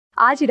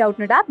आज ही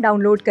Doubtnut app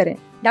download करें।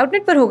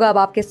 डाउटनट पर होगा अब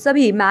आपके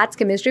सभी मैथ्स,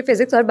 केमिस्ट्री,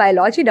 फिजिक्स और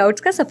बायोलॉजी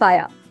डाउट्स का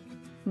सफाया।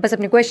 बस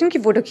अपने क्वेश्चन की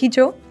फोटो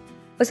खींचो,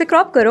 उसे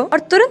क्रॉप करो और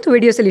तुरंत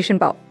वीडियो सोल्यूशन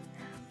पाओ।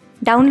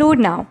 Download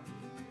now.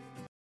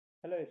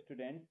 Hello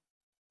students,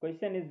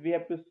 question is we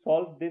have to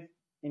solve this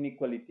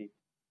inequality.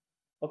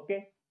 Okay,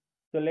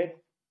 so let's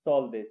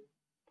solve this.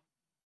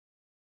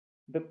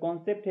 The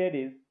concept here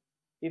is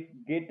if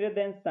greater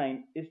than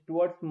sign is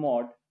towards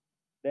mod,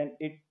 then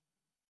it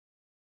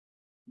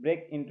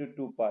break into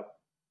two parts.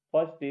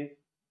 First is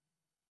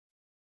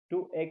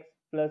 2x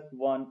plus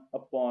 1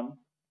 upon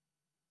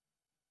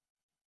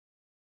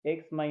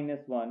x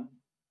minus 1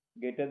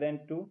 greater than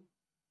 2,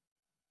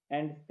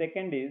 and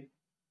second is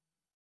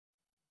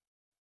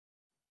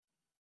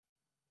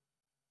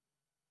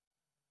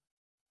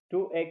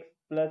 2x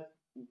plus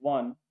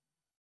 1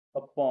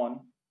 upon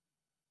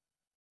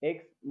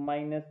x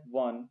minus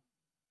 1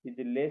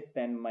 is less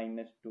than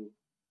minus 2.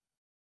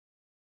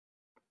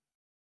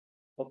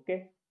 Okay.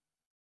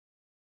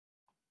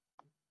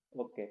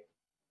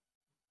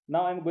 Now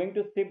I'm going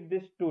to shift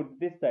this to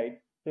this side,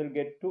 so you'll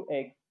get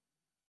 2x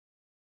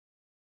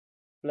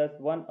plus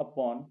 1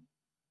 upon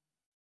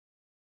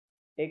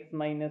x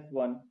minus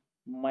 1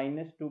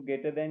 minus 2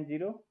 greater than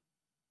 0.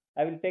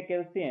 I will take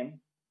LCM.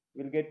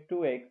 We'll get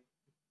 2x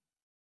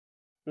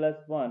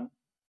plus 1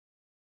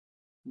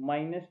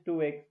 minus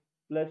 2x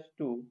plus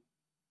 2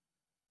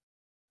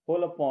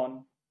 whole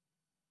upon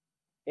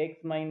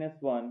x minus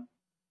 1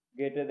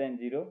 greater than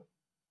 0.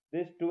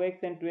 This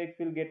 2x and 2x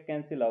will get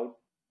cancelled out,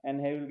 and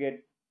here will get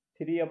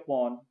 3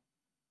 upon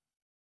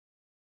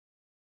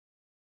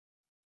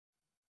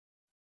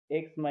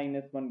x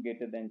minus 1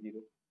 greater than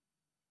 0.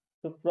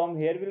 So from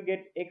here we'll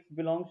get x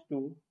belongs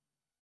to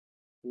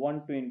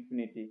 1 to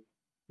infinity.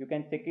 You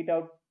can check it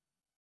out.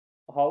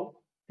 How?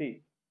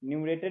 See,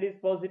 numerator is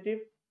positive,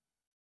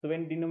 so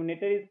when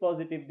denominator is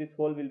positive, this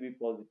whole will be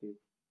positive.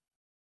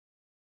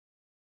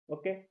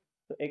 Okay,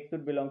 so x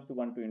should belongs to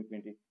 1 to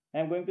infinity. I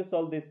am going to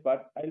solve this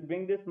part. I will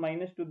bring this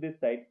minus to this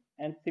side,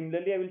 and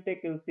similarly I will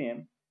take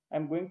LCM. I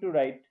am going to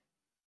write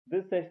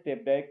this step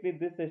directly,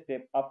 this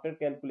step after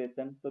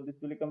calculation. So this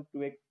will become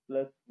 2x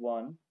plus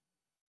 1.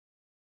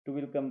 2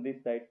 will come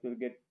this side, so we'll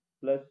get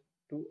plus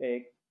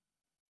 2x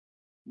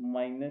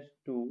minus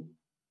 2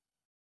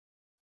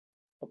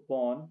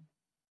 upon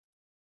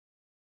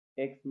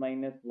x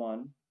minus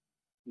 1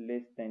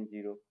 less than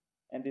 0,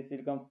 and this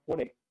will become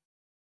 4x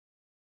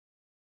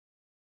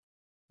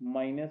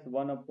minus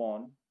 1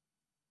 upon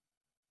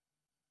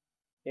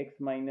x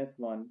minus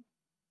 1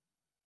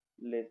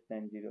 less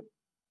than 0.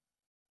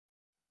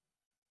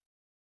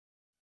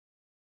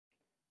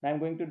 Now I am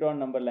going to draw a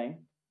number line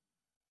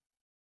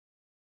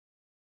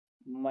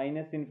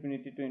minus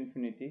infinity to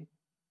infinity.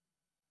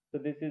 So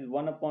this is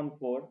 1 upon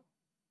 4,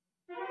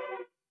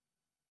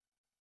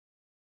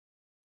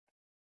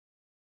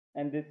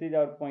 and this is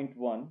our point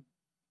 1.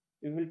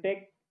 We will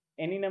take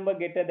any number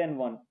greater than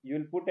 1. You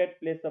will put at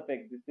place of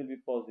x. This will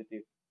be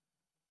positive.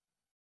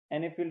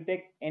 And if you will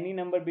take any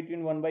number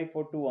between 1 by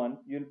 4 to 1,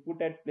 you will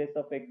put at place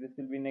of x. This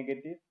will be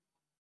negative.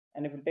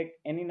 And if you take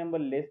any number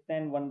less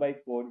than 1 by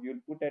 4, you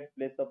will put at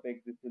place of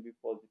x. This will be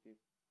positive.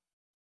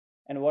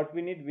 And what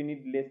we need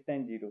less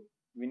than 0.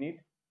 We need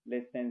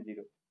less than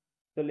 0.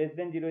 So less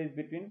than 0 is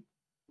between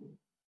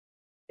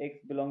x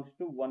belongs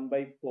to 1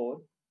 by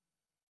 4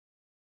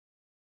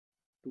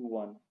 to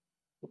 1.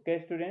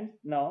 Okay, students.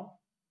 Now,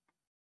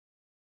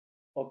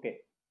 okay.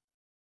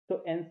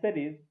 So answer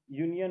is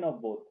union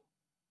of both,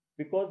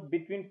 because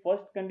between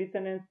first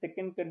condition and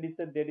second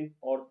condition there is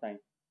odd sign.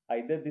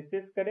 Either this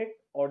is correct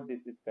or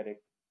this is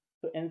correct.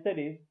 So answer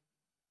is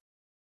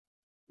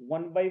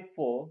 1 by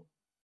 4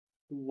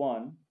 to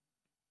 1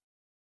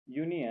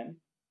 union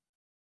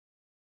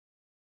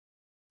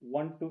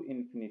 1 to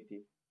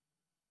infinity.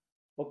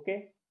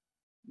 Okay,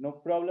 no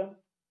problem.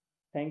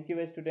 Thank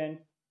you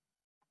students.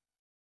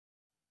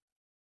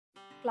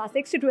 Class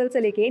 6 से 12 से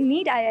लेके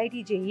NEET,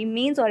 IIT JEE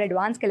mains और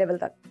advance के level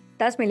तक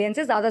 10 million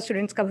से ज्यादा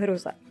students का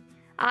भरोसा।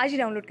 आज ही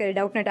डाउनलोड करें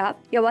डाउटनट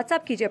ऐप या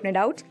व्हाट्सएप कीजिए अपने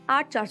डाउट्स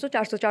 8400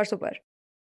 400 400 पर।